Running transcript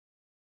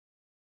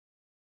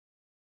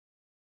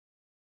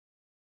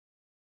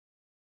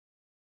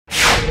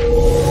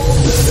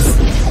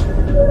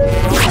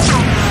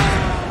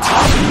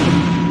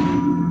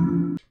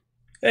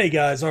Hey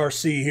guys,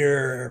 RC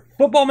here.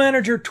 Football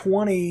Manager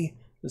 20.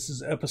 This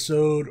is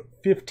episode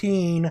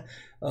 15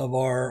 of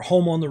our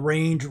Home on the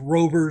Range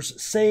Rovers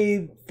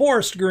save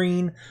Forest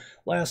Green.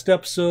 Last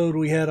episode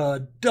we had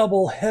a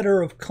double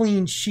header of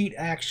clean sheet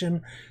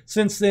action.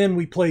 Since then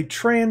we played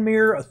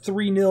Tranmere, a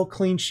 3-0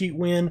 clean sheet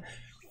win.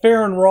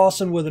 Farron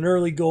Rawson with an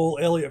early goal,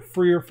 Elliot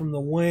Freer from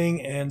the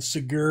wing, and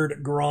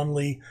Sigurd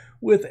Gronley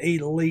with a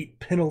late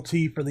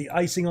penalty for the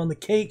icing on the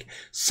cake.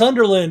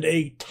 Sunderland,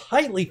 a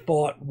tightly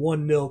fought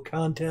 1-0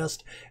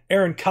 contest.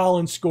 Aaron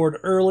Collins scored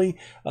early.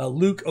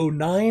 Luke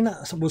O'Nine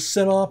was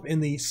sent off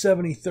in the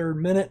 73rd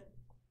minute,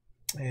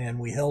 and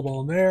we held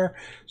on there.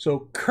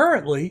 So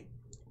currently,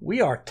 we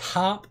are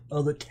top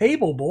of the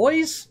table,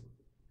 boys.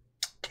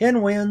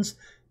 10 wins,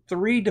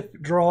 3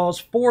 draws,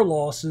 4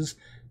 losses,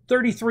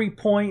 33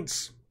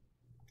 points,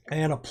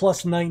 and a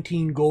plus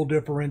 19 goal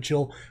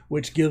differential,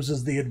 which gives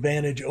us the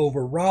advantage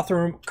over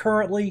Rotherham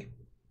currently.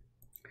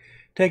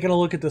 Taking a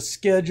look at the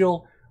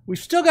schedule, we've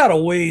still got a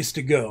ways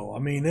to go. I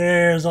mean,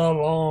 there's a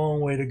long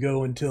way to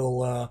go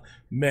until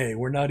May.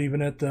 We're not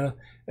even at the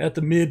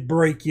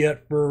mid-break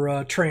yet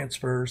for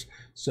transfers.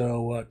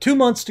 So 2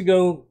 months to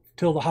go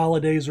till the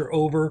holidays are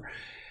over.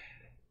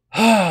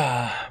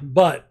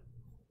 But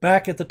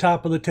back at the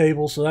top of the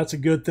table, so that's a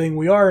good thing.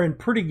 We are in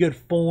pretty good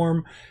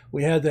form.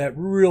 We had that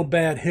real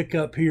bad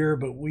hiccup here,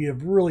 but we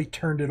have really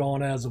turned it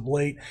on as of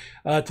late.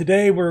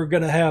 Today we're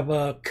going to have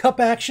a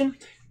cup action,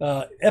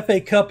 FA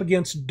Cup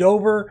against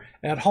Dover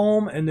at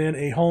home, and then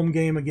a home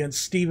game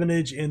against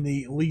Stevenage in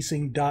the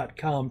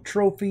leasing.com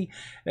trophy.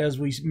 As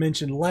we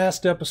mentioned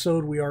last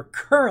episode, we are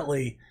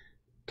currently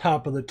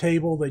top of the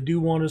table. They do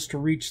want us to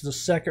reach the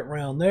second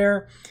round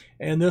there,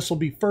 and this will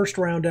be first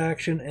round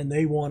action, and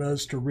they want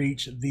us to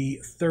reach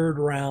the third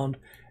round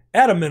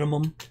at a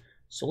minimum.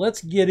 So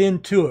let's get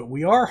into it.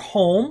 We are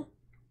home.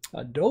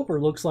 Dover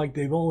looks like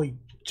they've only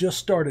just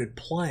started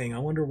playing. I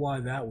wonder why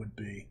that would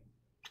be.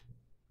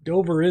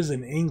 Dover is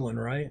in England,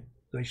 right?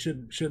 They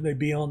shouldn't they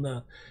be on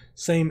the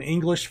same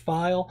English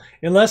file?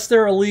 Unless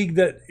they're a league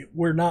that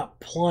we're not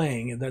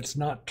playing and that's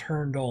not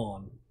turned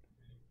on.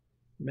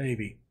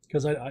 Maybe.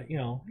 Because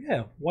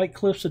yeah, White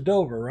Cliffs of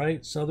Dover,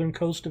 right? Southern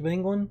coast of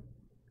England.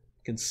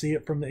 You can see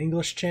it from the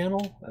English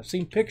Channel. I've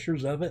seen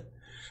pictures of it.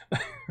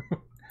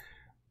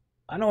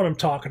 I know what I'm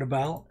talking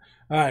about.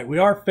 All right, we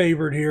are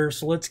favored here,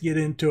 so let's get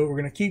into it. We're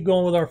going to keep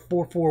going with our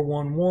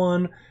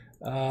 4-4-1-1.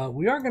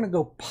 We are going to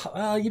go,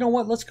 you know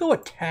what? Let's go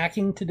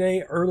attacking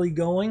today, early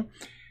going.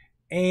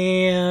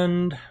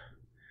 And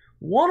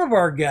one of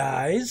our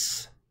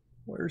guys,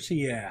 where's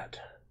he at?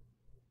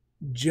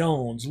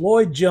 Jones.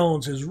 Lloyd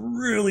Jones has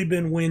really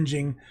been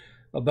whinging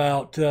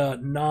about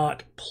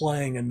not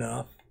playing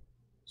enough.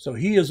 So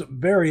he is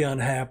very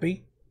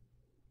unhappy.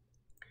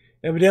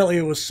 Evidently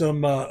it was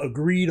some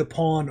agreed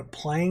upon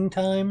playing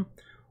time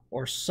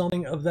or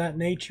something of that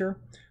nature.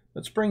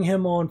 Let's bring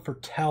him on for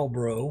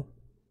Talbro.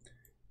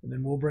 And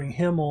then we'll bring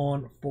him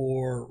on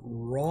for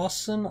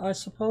Rawson, I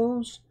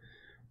suppose.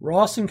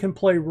 Rawson can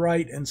play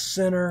right and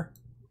center.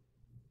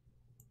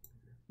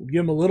 We'll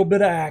give him a little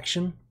bit of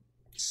action.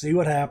 See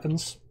what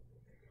happens.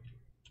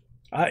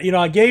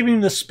 I gave him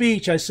the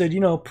speech. I said,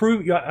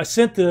 I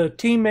sent the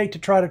teammate to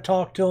try to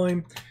talk to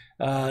him.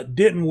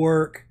 Didn't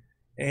work.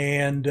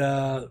 And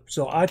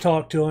so I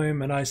talked to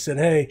him and I said,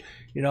 hey,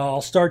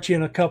 I'll start you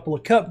in a couple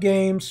of cup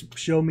games.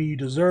 Show me you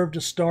deserve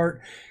to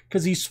start.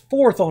 Because he's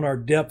 4th on our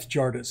depth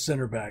chart at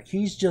center back.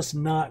 He's just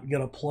not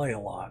going to play a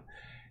lot.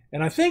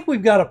 And I think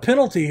we've got a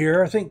penalty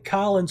here. I think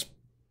Collins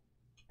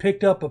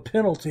picked up a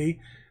penalty.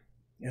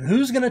 And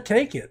who's going to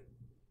take it?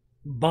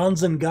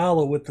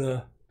 Bonzangala with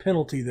the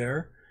penalty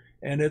there.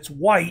 And it's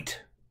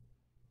White.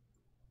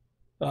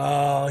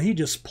 He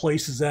just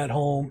places that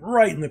home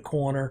right in the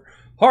corner.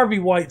 Harvey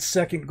White's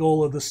 2nd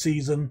goal of the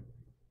season.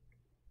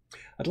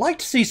 I'd like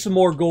to see some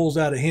more goals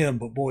out of him,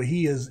 but boy,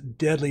 he is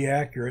deadly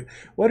accurate.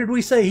 What did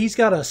we say? He's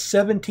got a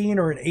 17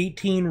 or an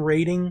 18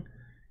 rating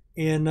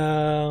in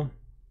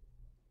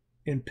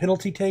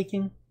penalty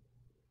taking.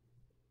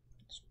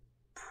 It's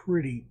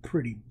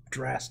pretty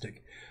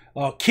drastic.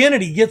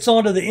 Kennedy gets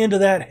onto the end of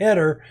that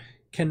header,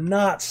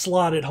 cannot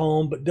slot it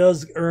home, but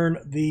does earn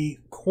the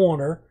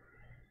corner.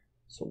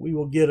 So we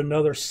will get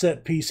another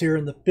set piece here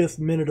in the 5th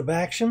minute of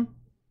action.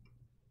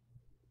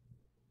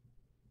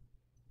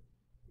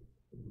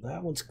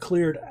 That one's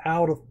cleared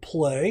out of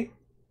play.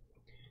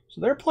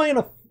 So they're playing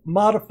a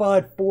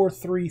modified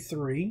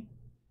 4-3-3.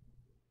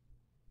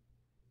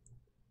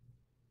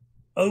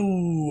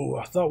 Oh,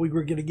 I thought we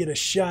were going to get a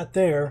shot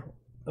there.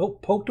 Oh,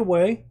 poked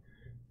away.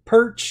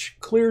 Perch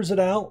clears it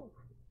out.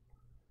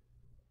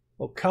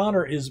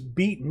 O'Connor is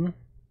beaten.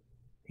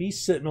 He's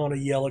sitting on a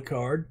yellow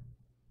card.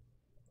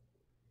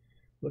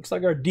 Looks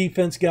like our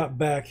defense got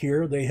back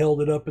here. They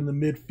held it up in the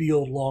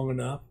midfield long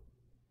enough.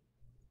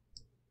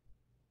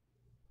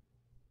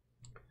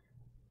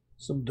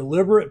 Some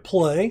deliberate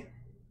play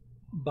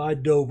by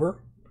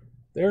Dover.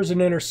 There's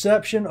an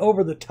interception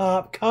over the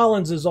top.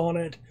 Collins is on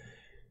it.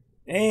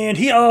 And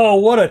oh,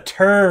 what a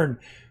turn.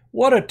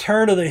 What a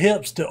turn of the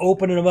hips to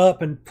open him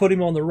up and put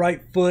him on the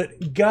right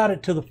foot. Got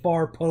it to the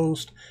far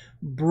post.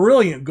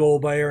 Brilliant goal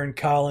by Aaron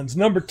Collins.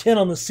 Number 10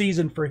 on the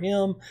season for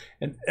him.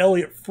 And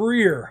Elliot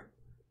Freer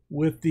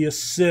with the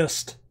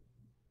assist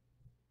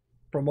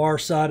from our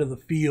side of the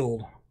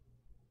field.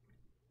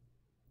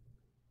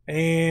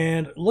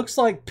 And looks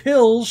like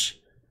Pilsch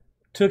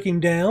took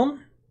him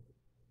down.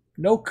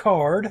 No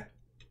card.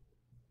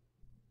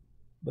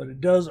 But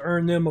it does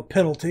earn them a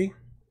penalty.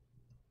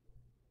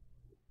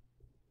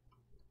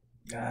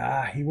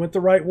 He went the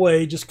right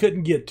way, just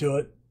couldn't get to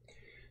it.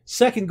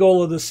 Second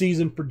goal of the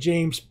season for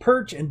James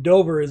Perch, and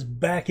Dover is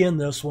back in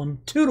this one.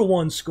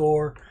 2-1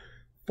 score,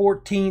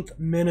 14th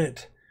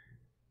minute.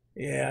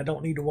 Yeah, I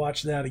don't need to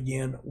watch that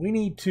again. We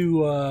need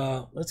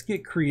to, let's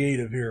get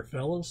creative here,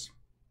 fellas.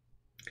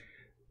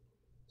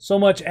 So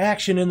much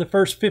action in the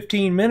first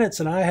 15 minutes,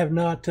 and I have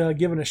not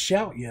given a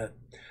shout yet.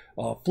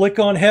 Flick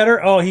on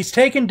header. Oh, he's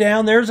taken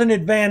down. There's an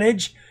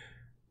advantage.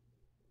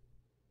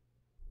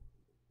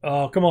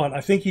 Oh, come on.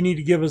 I think you need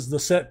to give us the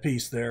set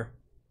piece there.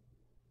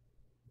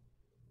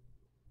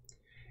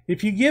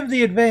 If you give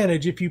the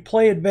advantage, if you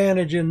play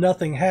advantage and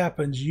nothing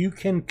happens, you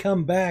can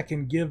come back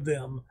and give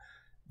them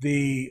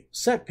the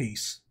set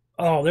piece.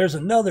 Oh, there's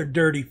another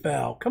dirty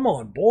foul. Come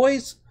on,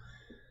 boys.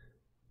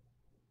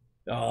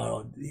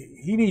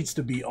 He needs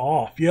to be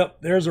off.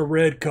 Yep, there's a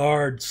red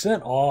card.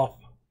 Sent off.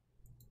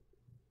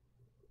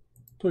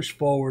 Push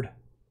forward.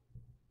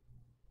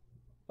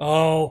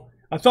 Oh,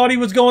 I thought he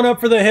was going up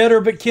for the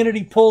header, but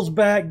Kennedy pulls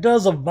back,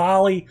 does a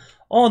volley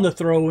on the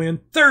throw-in.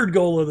 Third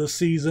goal of the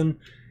season,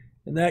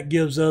 and that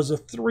gives us a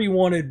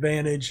 3-1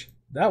 advantage.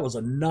 That was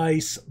a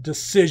nice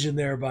decision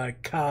there by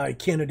Kai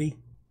Kennedy.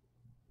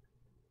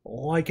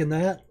 Liking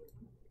that.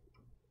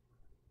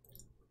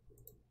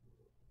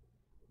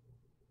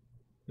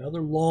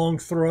 Another long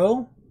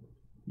throw.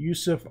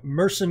 Yusuf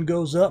Merson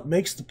goes up,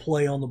 makes the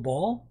play on the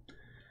ball.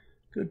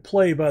 Good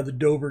play by the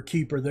Dover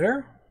keeper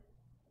there.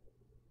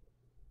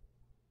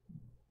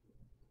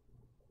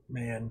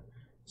 Man,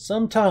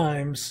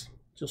 sometimes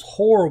just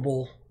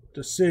horrible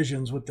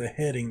decisions with the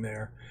heading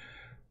there.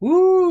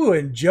 Ooh,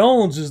 and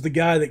Jones is the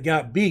guy that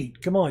got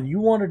beat. Come on,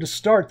 you wanted to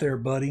start there,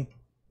 buddy.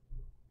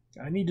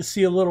 I need to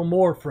see a little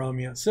more from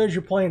you. It says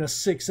you're playing a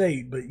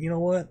 6'8", but you know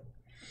what?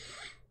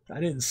 I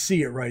didn't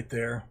see it right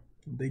there.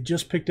 They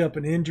just picked up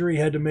an injury,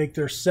 had to make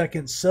their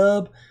second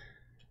sub.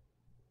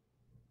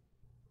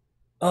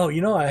 Oh,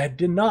 you know, I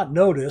did not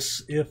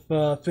notice if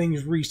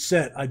things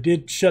reset. I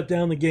did shut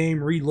down the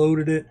game,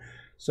 reloaded it.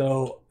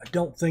 So I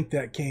don't think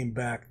that came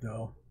back,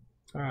 though.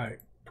 All right,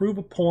 prove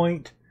a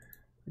point.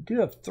 I do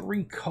have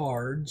 3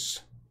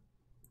 cards.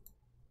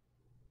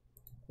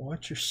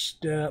 Watch your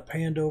step,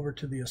 hand over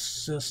to the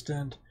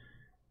assistant.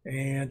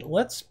 And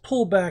let's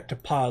pull back to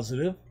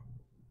positive.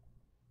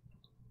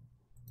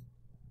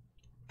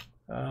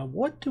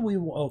 What do we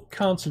want? Oh,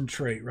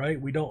 concentrate,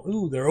 right? We don't,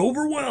 ooh, they're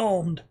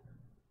overwhelmed.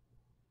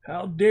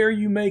 How dare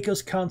you make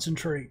us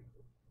concentrate?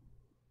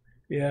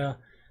 Yeah.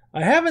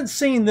 I haven't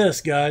seen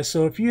this, guys,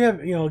 so if you have,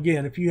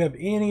 again, if you have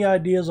any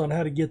ideas on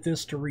how to get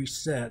this to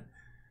reset,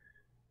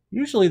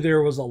 usually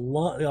there was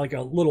like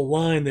a little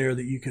line there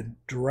that you could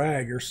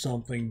drag or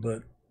something,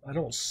 but I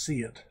don't see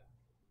it.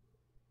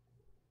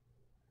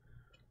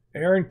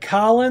 Aaron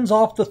Collins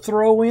off the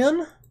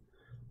throw-in.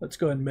 Let's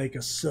go ahead and make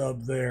a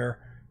sub there.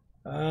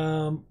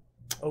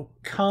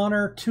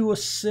 O'Connor, 2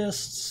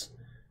 assists.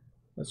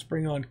 Let's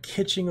bring on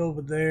Kitching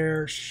over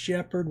there.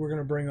 Shepard, we're going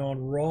to bring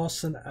on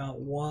Rawson out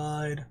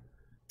wide.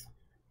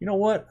 You know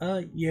what?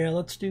 Yeah,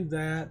 let's do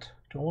that.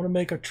 Do I want to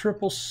make a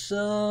triple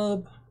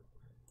sub?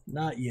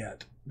 Not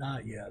yet.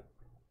 Not yet.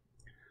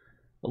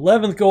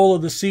 11th goal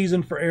of the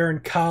season for Aaron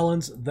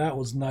Collins. That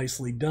was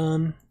nicely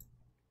done.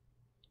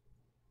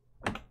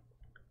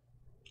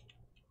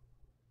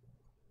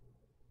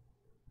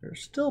 They're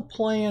still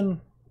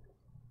playing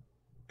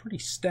pretty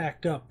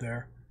stacked up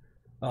there.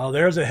 Oh,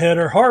 there's a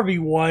header. Harvey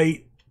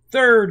White,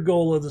 3rd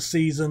goal of the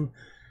season.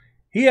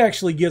 He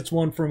actually gets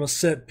one from a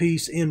set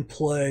piece in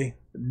play.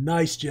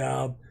 Nice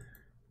job.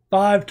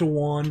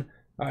 5-1.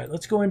 All right,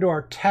 let's go into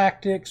our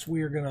tactics.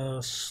 We are going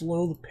to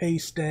slow the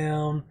pace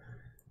down.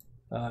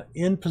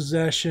 In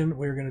possession,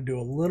 we're going to do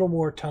a little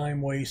more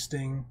time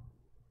wasting.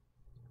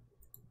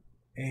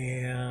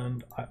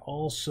 And I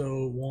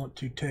also want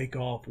to take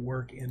off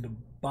work into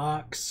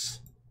box.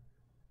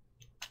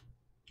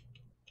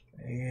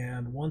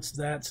 And once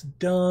that's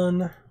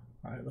done,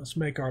 all right, let's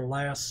make our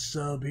last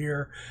sub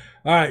here.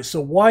 All right,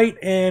 so White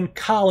and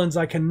Collins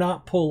I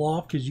cannot pull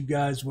off because you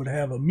guys would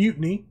have a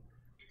mutiny.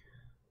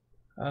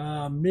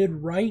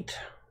 Mid-right,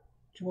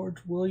 George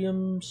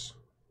Williams,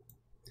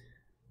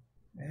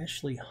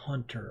 Ashley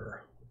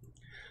Hunter.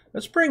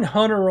 Let's bring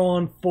Hunter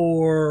on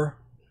for...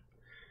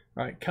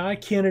 All right, Kai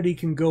Kennedy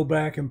can go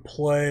back and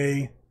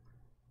play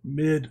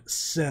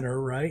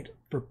mid-center, right,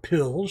 for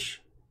Pilsch.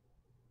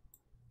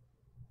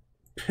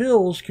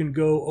 Pilsch can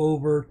go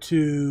over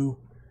to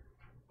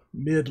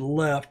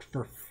mid-left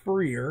for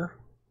Freer.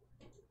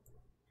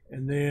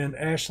 And then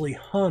Ashley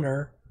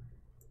Hunter.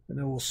 And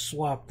then we'll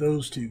swap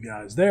those two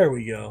guys. There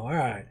we go. All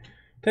right.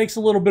 Takes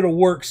a little bit of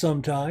work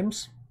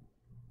sometimes.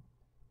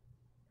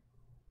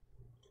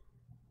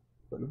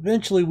 But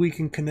eventually we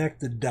can connect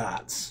the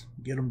dots,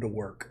 get them to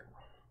work.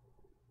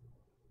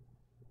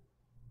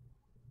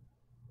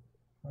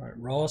 All right,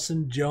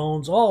 Rawson,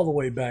 Jones, all the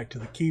way back to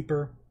the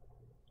keeper.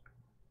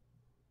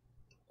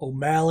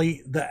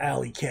 O'Malley, the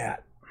alley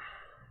cat.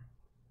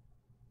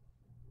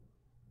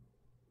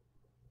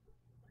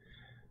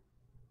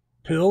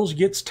 Pills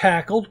gets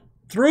tackled.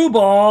 Through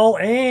ball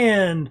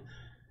and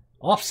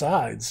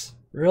offsides.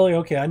 Really?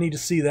 Okay, I need to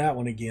see that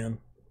one again.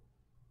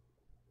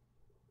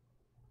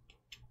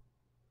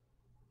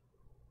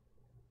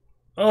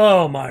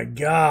 Oh my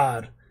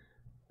God.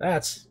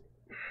 That's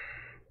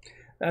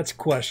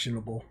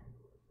questionable.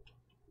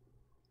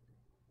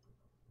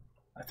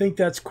 I think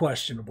that's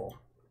questionable.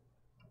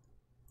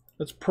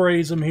 Let's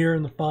praise him here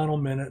in the final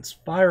minutes.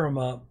 Fire him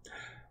up.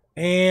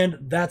 And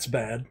that's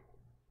bad.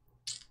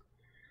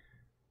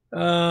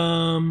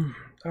 All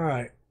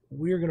right.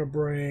 We're going to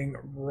bring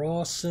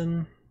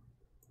Rawson.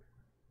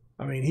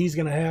 I mean, he's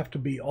going to have to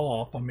be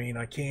off. I mean,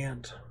 I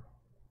can't.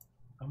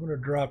 I'm going to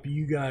drop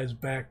you guys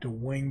back to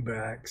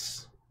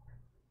wingbacks.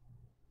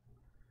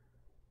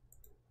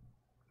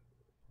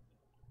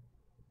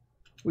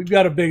 We've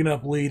got a big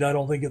enough lead. I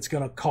don't think it's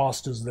going to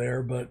cost us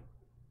there, but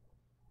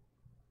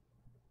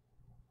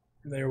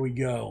there we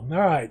go. All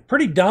right.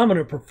 Pretty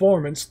dominant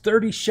performance.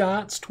 30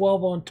 shots,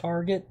 12 on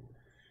target.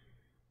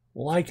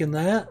 Liking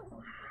that.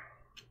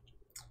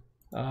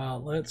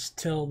 Let's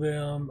tell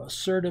them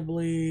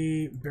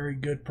assertively, very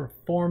good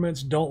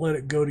performance. Don't let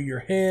it go to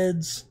your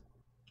heads.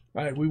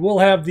 All right, we will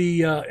have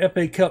the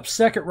FA Cup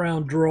second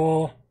round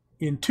draw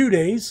in 2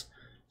 days.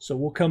 So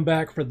we'll come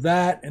back for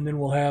that, and then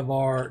we'll have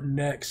our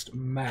next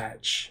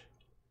match.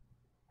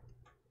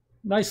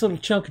 Nice little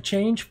chunk of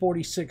change,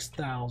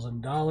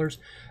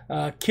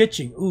 $46,000.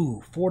 Kitching,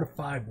 ooh, 4 to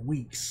 5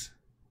 weeks.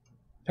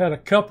 Had a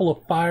couple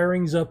of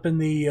firings up in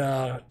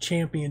the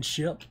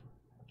championship.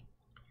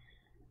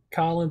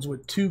 Collins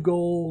with 2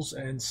 goals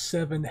and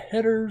 7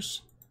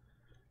 headers.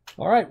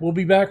 All right, we'll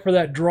be back for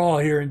that draw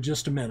here in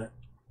just a minute.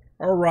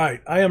 All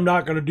right, I am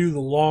not going to do the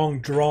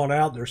long drawn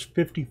out. There's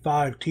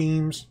 55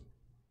 teams.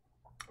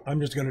 I'm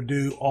just going to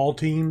do all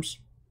teams.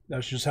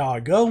 That's just how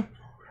I go.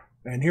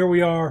 And here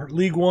we are,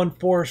 League One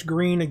Forest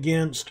Green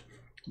against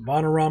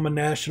Vanarama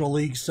National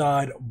League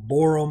side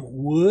Boreham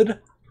Wood.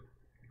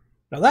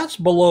 Now that's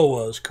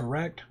below us,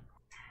 correct?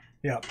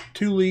 Yeah,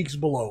 2 leagues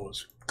below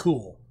us.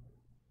 Cool.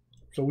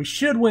 So we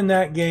should win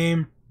that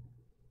game.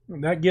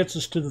 And that gets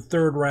us to the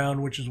 3rd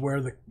round, which is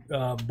where the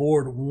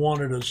board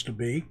wanted us to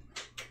be.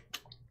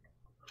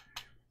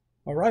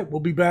 All right,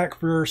 we'll be back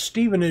for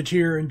Stevenage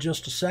here in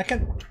just a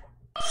second.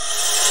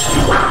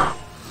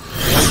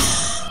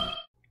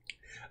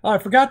 I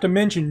forgot to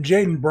mention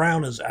Jaden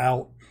Brown is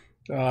out.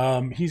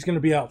 He's going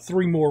to be out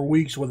 3 more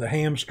weeks with a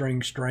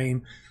hamstring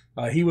strain.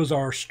 He was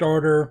our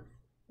starter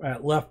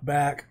at left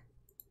back,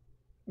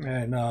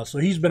 and so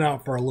he's been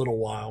out for a little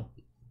while.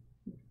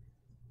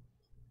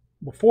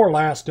 Before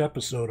last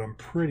episode, I'm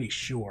pretty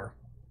sure.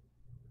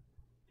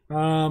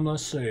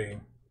 Let's see.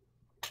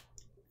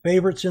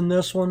 Favorites in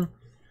this one.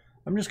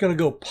 I'm just going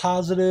to go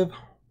positive.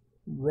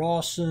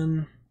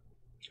 Rawson.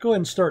 Let's go ahead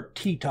and start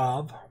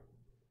Titov.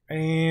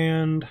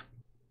 And,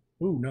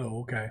 ooh, no,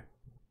 okay.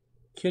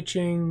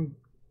 Kitching,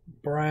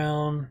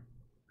 Brown.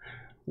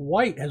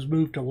 White has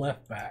moved to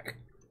left back.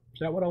 Is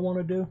that what I want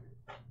to do?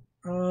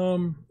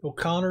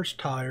 O'Connor's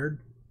tired.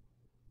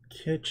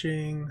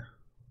 Kitching.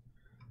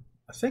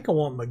 I think I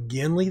want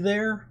McGinley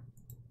there.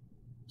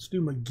 Let's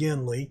do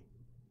McGinley.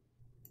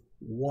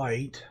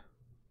 White.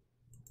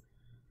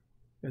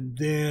 And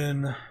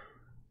then,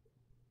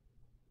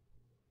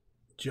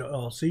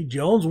 see,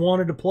 Jones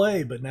wanted to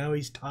play, but now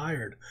he's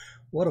tired.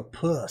 What a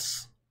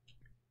puss.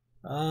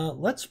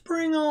 Let's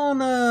bring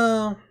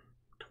on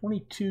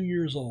 22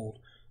 years old.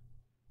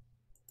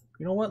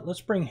 You know what?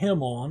 Let's bring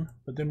him on,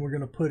 but then we're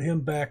going to put him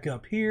back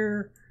up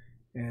here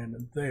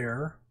and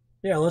there.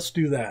 Yeah, let's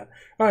do that.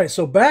 All right,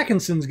 so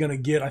Backinson's going to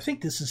get, I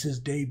think this is his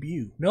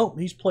debut. Nope,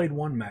 he's played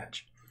 1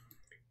 match.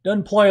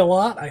 Doesn't play a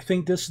lot. I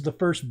think this is the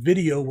first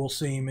video we'll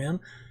see him in.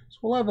 So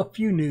we'll have a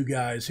few new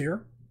guys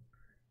here.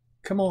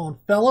 Come on,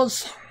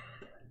 fellas.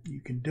 You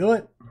can do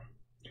it.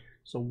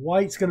 So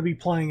White's going to be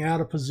playing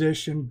out of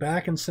position.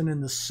 Backinson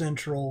in the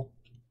central.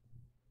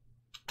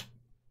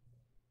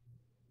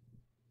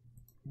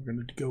 We're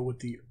going to go with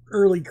the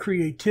early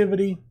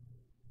creativity.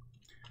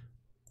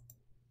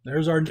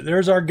 There's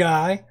our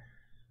guy.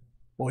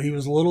 Well, he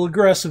was a little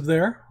aggressive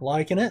there.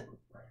 Liking it.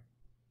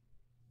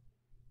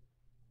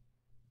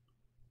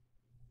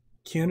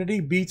 Kennedy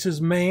beats his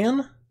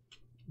man.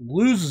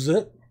 Loses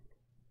it.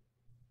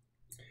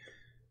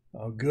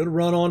 A good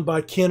run on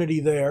by Kennedy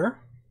there.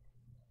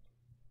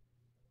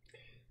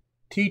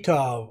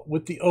 Titov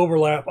with the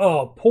overlap.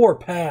 Oh, poor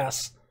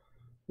pass.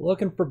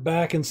 Looking for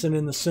Backinson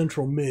in the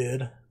central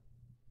mid.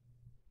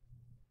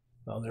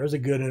 Oh, there's a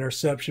good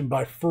interception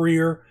by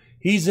Freer.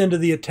 He's into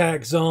the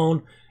attack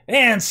zone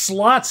and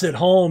slots it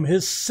home.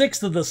 His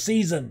 6th of the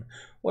season.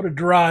 What a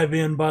drive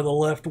in by the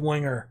left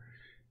winger.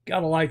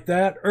 Gotta like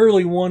that.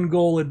 Early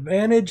 1-goal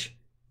advantage.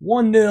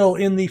 1-0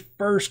 in the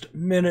first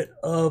minute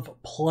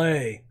of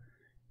play.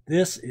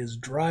 This is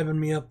driving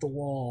me up the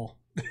wall.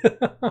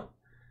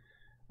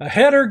 A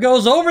header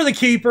goes over the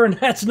keeper, and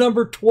that's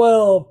number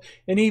 12.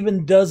 An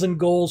even dozen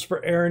goals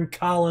for Aaron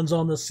Collins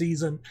on the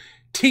season.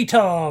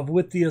 Titov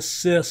with the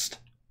assist.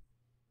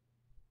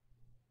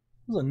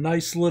 It was a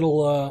nice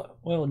little,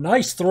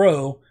 nice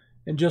throw,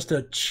 and just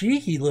a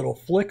cheeky little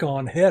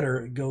flick-on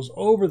header. It goes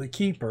over the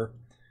keeper.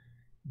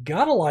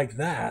 Gotta like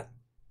that.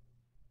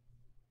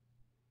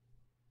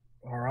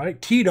 All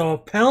right,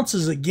 Titov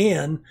pounces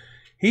again.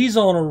 He's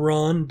on a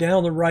run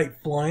down the right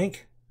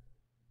flank.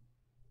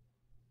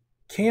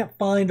 Can't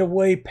find a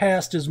way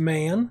past his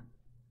man.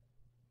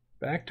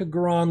 Back to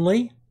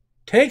Gronley.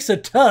 Takes a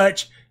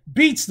touch.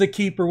 Beats the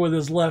keeper with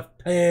his left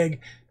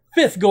peg.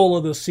 5th goal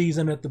of the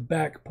season at the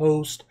back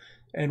post.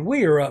 And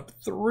we are up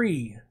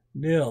 3-0.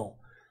 We're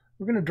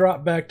going to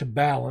drop back to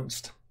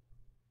balanced.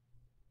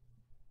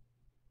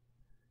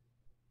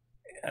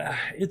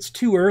 It's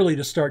too early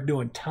to start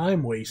doing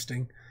time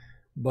wasting.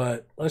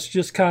 But let's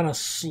just kind of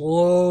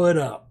slow it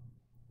up.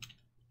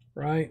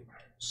 Right?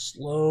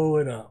 Slow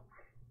it up.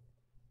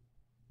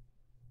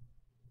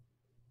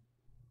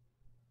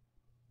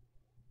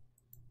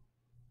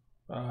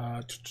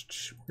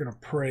 We're going to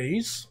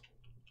praise.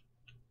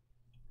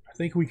 I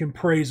think we can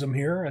praise them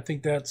here. I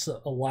think that's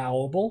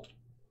allowable.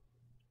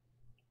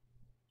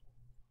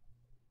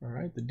 All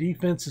right, the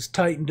defense is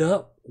tightened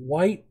up.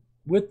 White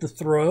with the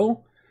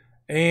throw.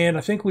 And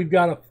I think we've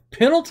got a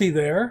penalty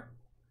there.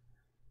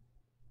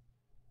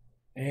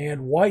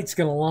 And White's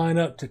going to line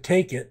up to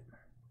take it.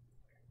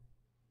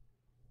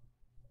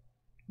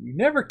 You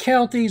never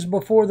count these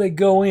before they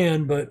go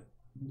in, but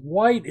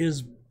White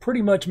is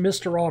pretty much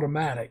Mr.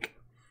 Automatic.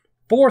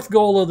 4th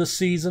goal of the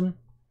season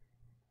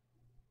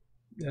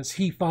as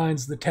he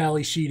finds the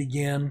tally sheet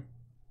again.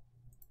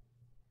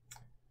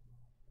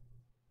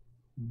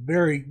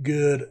 Very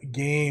good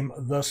game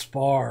thus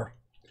far.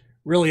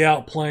 Really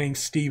outplaying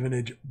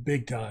Stevenage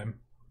big time.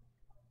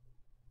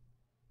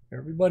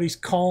 Everybody's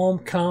calm,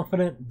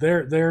 confident.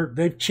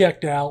 They've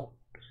checked out.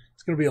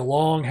 It's going to be a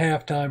long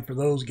halftime for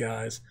those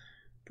guys.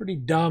 Pretty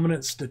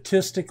dominant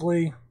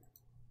statistically.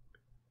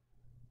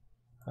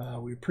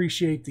 We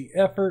appreciate the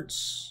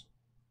efforts.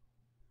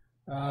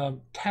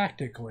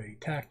 Tactically.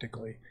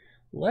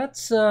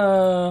 Let's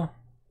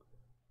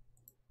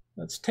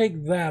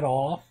take that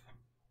off.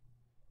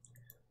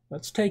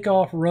 Let's take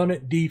off run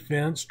it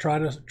defense. Try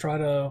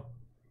to,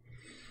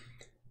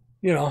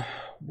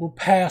 we'll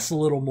pass a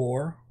little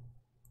more.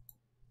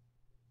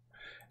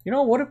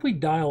 What if we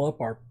dial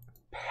up our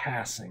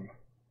passing?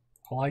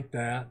 I like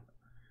that.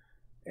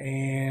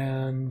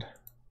 And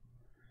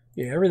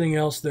yeah, everything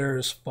else there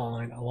is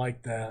fine. I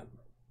like that.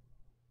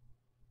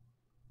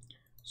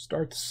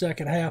 Start the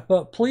second half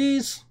up,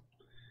 please.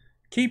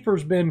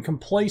 Keeper's been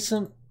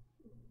complacent.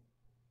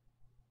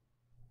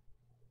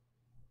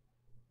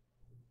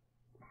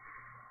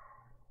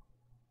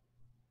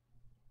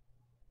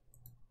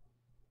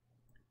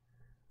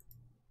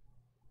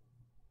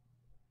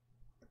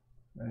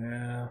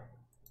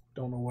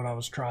 Don't know what I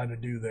was trying to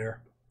do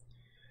there.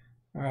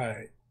 All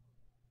right.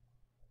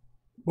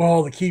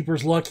 Well, the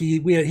keeper's lucky.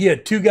 He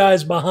had 2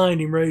 guys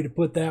behind him ready to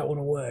put that one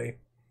away.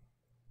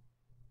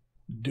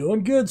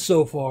 Doing good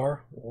so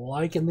far.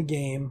 Liking the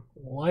game.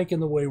 Liking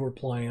the way we're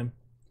playing.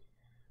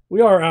 We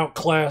are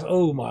outclassed.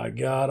 Oh, my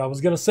God. I was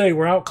going to say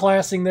we're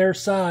outclassing their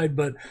side,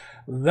 but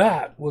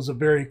that was a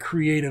very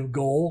creative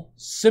goal.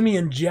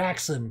 Simeon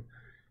Jackson,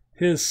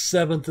 his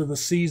 7th of the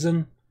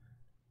season.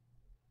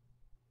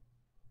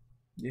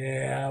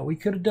 Yeah, we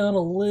could have done a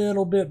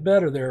little bit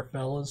better there,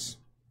 fellas.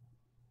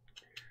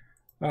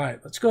 All right,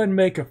 let's go ahead and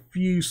make a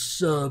few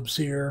subs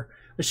here.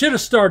 I should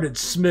have started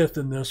Smith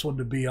in this one,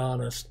 to be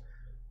honest.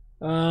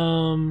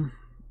 Ibu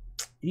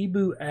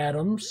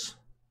Adams.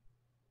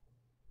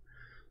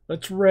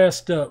 Let's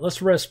rest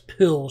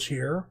Pills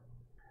here.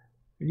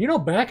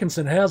 And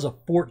Backinson has a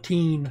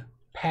 14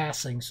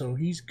 passing, so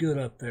he's good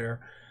up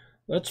there.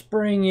 Let's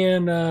bring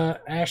in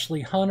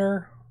Ashley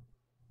Hunter,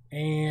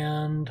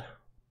 and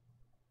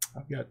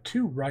I've got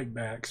 2 right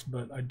backs,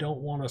 but I don't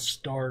want to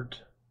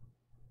start.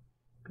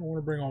 I want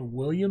to bring on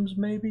Williams,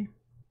 maybe?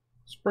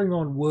 Let's bring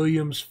on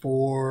Williams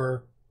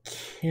for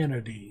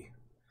Kennedy.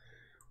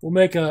 We'll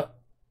make a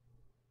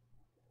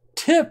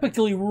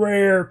typically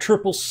rare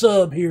triple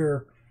sub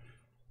here.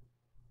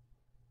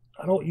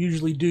 I don't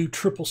usually do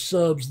triple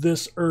subs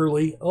this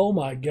early. Oh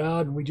my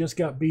God, we just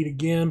got beat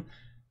again.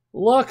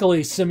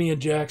 Luckily, Simeon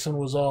Jackson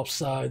was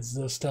offsides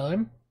this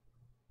time.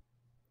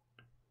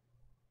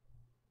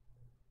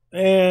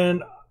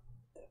 And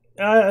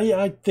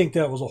I think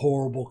that was a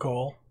horrible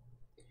call.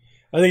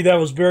 I think that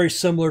was very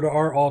similar to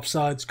our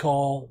offsides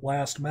call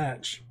last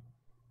match.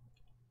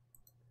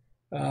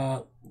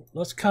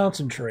 Let's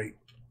concentrate,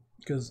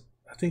 because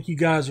I think you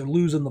guys are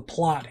losing the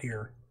plot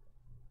here.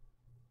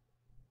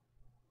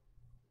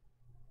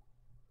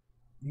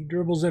 He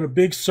dribbles in a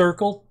big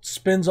circle,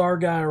 spins our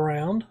guy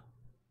around.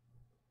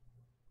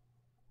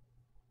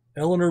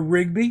 Eleanor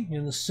Rigby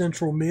in the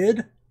central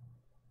mid.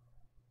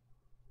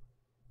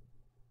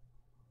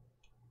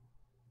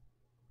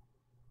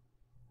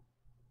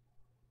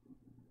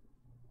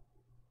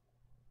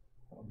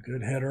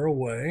 Good header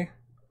away.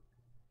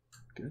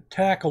 Good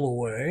tackle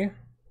away.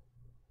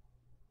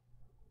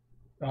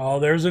 Oh,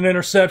 there's an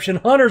interception.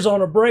 Hunter's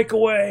on a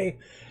breakaway.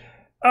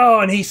 Oh,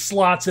 and he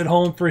slots it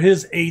home for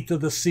his 8th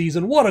of the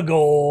season. What a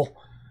goal.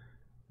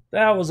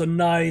 That was a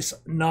nice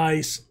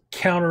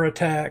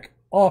counterattack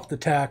off the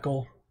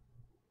tackle.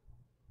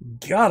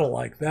 Gotta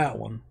like that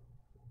one.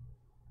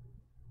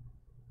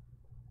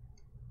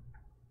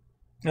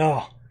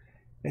 Oh,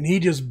 and he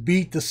just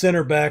beat the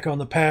center back on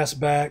the pass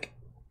back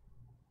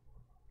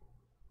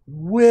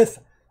with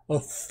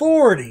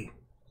authority.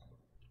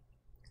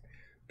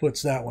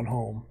 Puts that one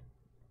home.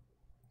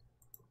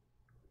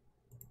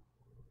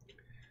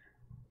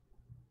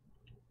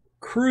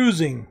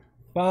 Cruising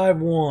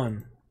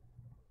 5-1.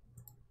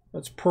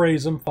 Let's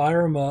praise him,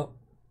 fire him up.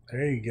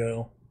 There you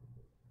go.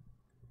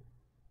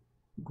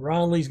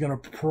 Gronley's going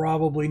to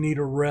probably need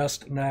a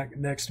rest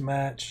next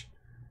match.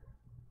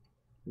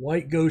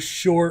 White goes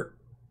short.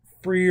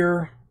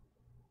 Freer.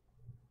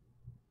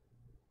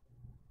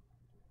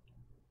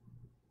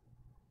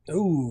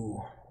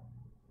 Ooh.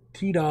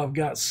 Titov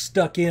got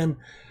stuck in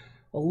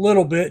a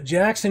little bit.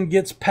 Jackson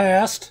gets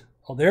past.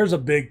 Oh, there's a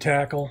big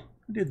tackle.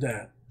 Who did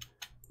that?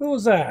 Who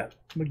was that?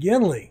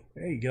 McGinley.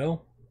 There you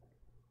go.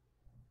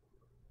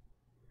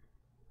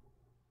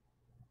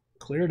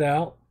 Cleared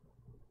out.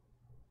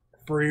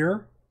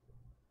 Freer.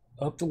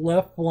 Up the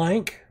left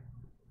flank.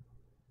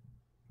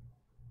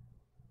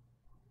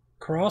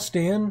 Crossed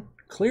in.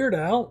 Cleared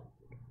out.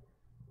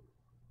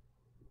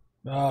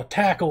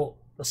 Tackle.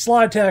 A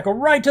slide tackle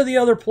right to the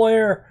other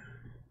player.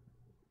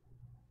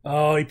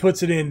 Oh, he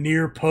puts it in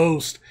near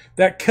post.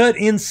 That cut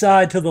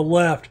inside to the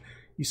left.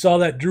 You saw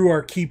that drew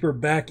our keeper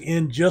back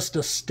in just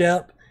a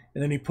step,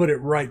 and then he put it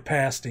right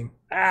past him.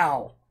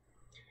 Ow.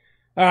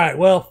 All right,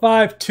 well,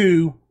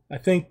 5-2. I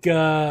think,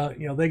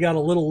 they got a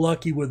little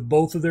lucky with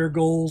both of their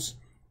goals,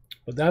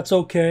 but that's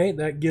okay.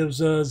 That gives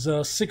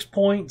us 6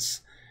 points,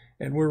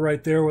 and we're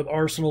right there with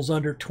Arsenal's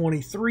under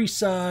 23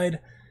 side.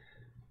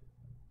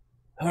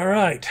 All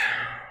right.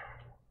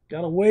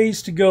 Got a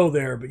ways to go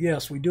there, but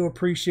yes, we do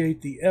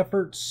appreciate the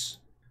efforts.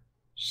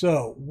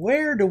 So,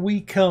 where do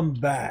we come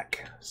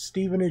back?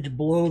 Stevenage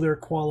blow their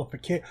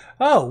qualification.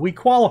 Oh, we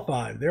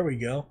qualified. There we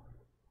go.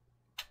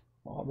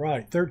 All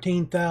right,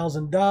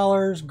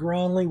 $13,000.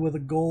 Gronley with a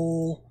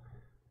goal.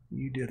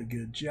 You did a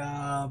good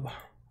job.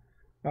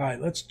 All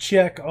right, let's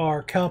check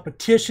our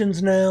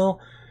competitions now.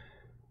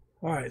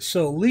 All right,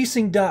 so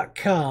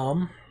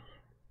leasing.com.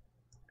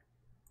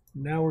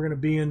 Now we're going to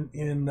be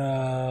in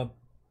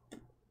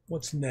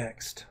what's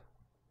next?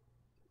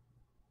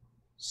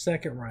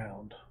 Second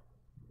round.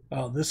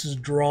 Oh, this is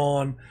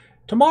drawn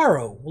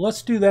tomorrow. Well,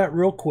 let's do that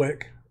real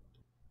quick.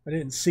 I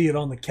didn't see it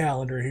on the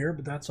calendar here,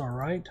 but that's all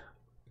right.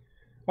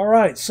 All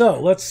right, so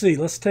let's see.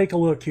 Let's take a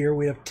look here.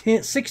 We have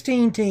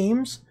 16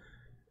 teams.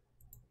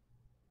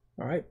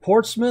 All right,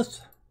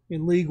 Portsmouth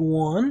in League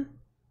 1,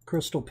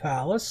 Crystal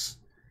Palace,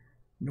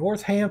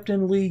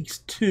 Northampton League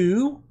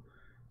 2,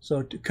 so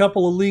a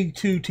couple of League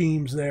 2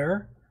 teams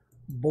there.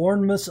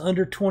 Bournemouth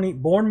under 20.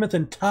 Bournemouth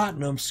and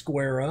Tottenham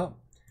square up.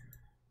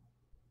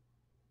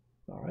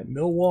 All right,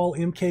 Millwall,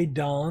 MK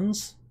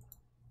Dons,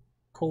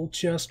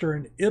 Colchester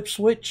and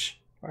Ipswich.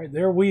 All right,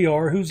 there we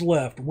are. Who's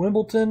left?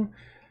 Wimbledon,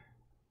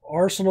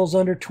 Arsenal's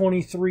under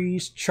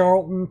 23s,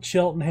 Charlton,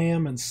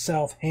 Cheltenham, and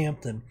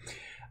Southampton.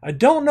 I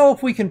don't know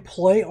if we can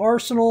play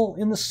Arsenal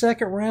in the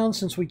second round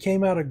since we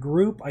came out of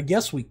group. I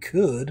guess we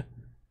could.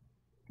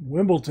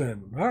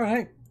 Wimbledon. All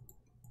right.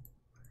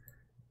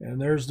 And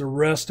there's the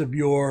rest of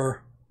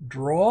your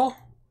draw.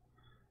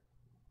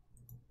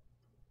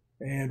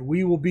 And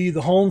we will be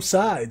the home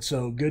side,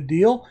 so good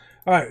deal.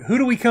 All right, who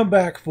do we come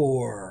back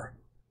for?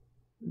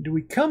 Do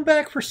we come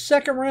back for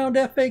second round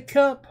FA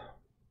Cup?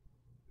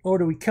 Or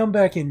do we come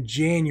back in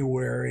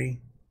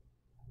January?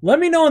 Let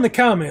me know in the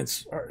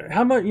comments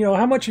how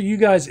much are you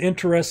guys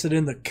interested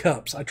in the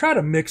cups? I try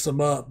to mix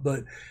them up,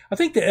 but I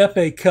think the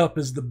FA Cup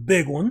is the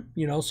big one,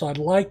 so I'd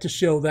like to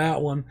show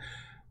that one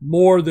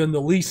more than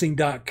the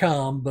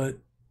leasing.com,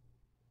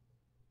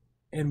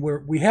 and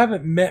we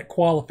haven't met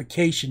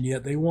qualification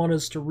yet. They want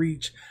us to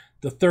reach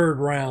the third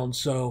round,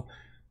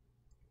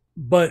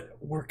 but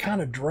we're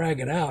kind of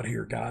dragging out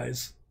here,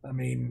 guys. I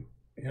mean,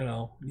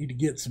 need to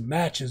get some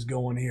matches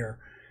going here.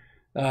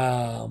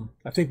 I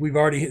think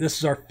this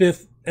is our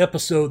 5th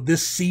episode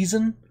this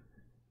season,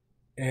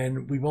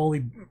 and we're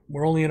only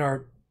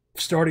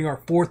starting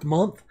our 4th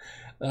month.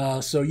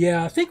 So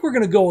yeah, I think we're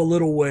going to go a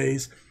little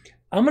ways.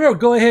 I'm going to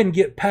go ahead and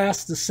get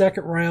past the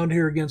second round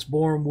here against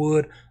Boreham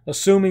Wood,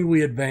 assuming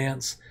we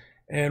advance.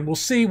 And we'll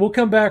see. We'll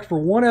come back for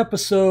one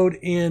episode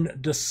in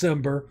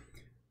December,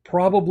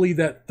 probably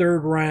that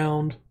third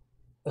round,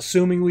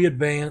 assuming we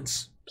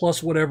advance,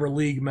 plus whatever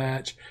league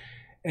match.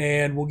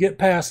 And we'll get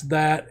past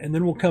that, and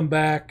then we'll come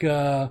back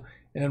and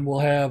we'll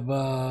have...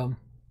 I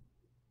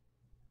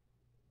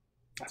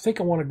think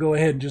I want to go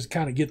ahead and just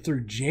kind of get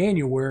through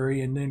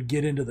January and then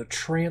get into the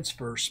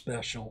transfer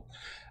special.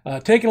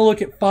 Taking a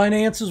look at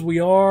finances, we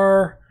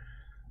are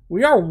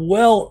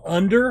well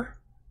under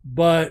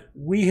but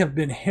we have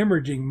been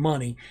hemorrhaging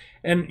money.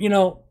 And, you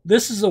know,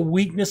 this is a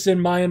weakness in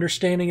my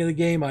understanding of the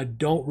game. I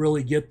don't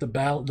really get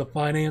the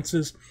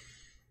finances.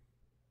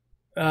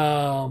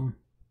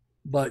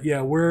 But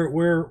yeah,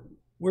 we're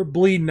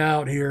bleeding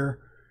out here.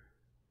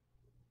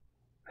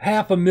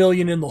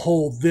 $500,000 in the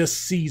hole this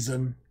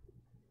season.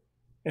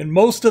 And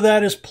most of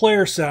that is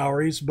player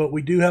salaries, but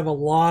we do have a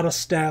lot of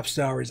staff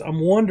salaries. I'm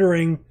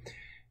wondering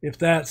if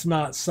that's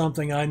not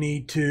something I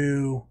need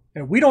to...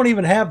 And we don't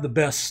even have the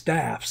best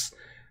staffs.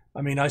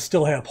 I mean, I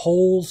still have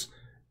holes,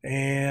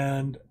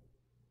 and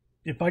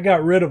if I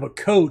got rid of a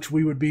coach,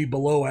 we would be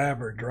below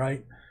average,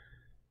 right?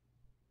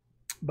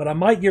 But I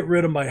might get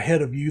rid of my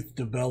head of youth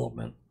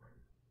development.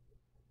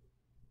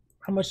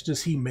 How much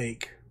does he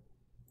make?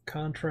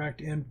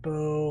 Contract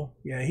info.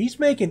 Yeah, he's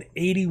making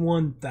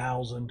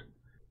 $81,000.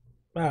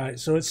 All right,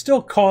 so it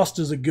still cost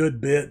us a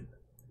good bit,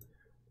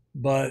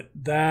 but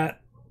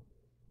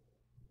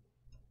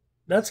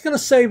that's going to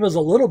save us a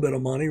little bit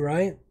of money,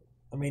 right?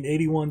 I mean,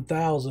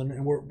 $81,000,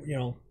 and we're, you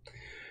know,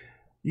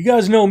 you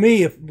guys know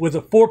me. If with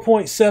a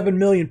 4.7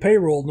 million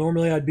payroll,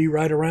 normally I'd be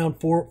right around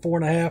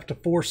 4.5 to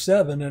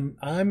 4.7, and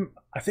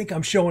I think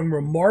I'm showing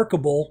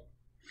remarkable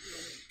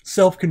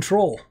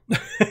self-control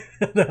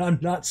that I'm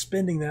not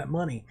spending that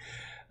money,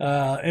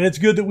 and it's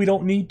good that we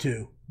don't need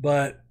to,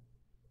 but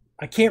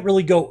I can't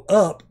really go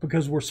up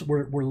because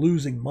we're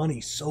losing money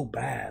so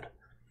bad,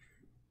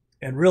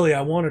 and really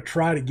I want to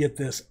try to get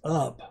this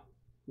up.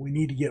 We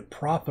need to get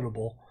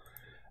profitable.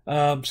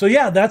 So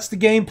yeah, that's the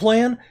game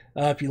plan.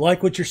 If you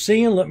like what you're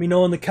seeing, let me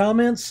know in the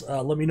comments.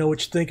 Let me know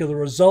what you think of the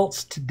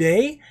results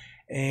today,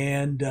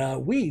 and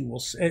we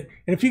will. And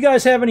if you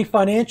guys have any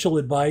financial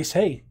advice,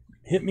 hey,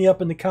 hit me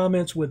up in the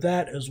comments with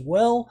that as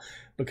well,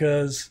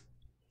 because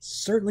it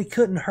certainly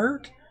couldn't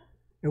hurt.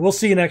 And we'll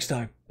see you next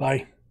time.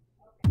 Bye.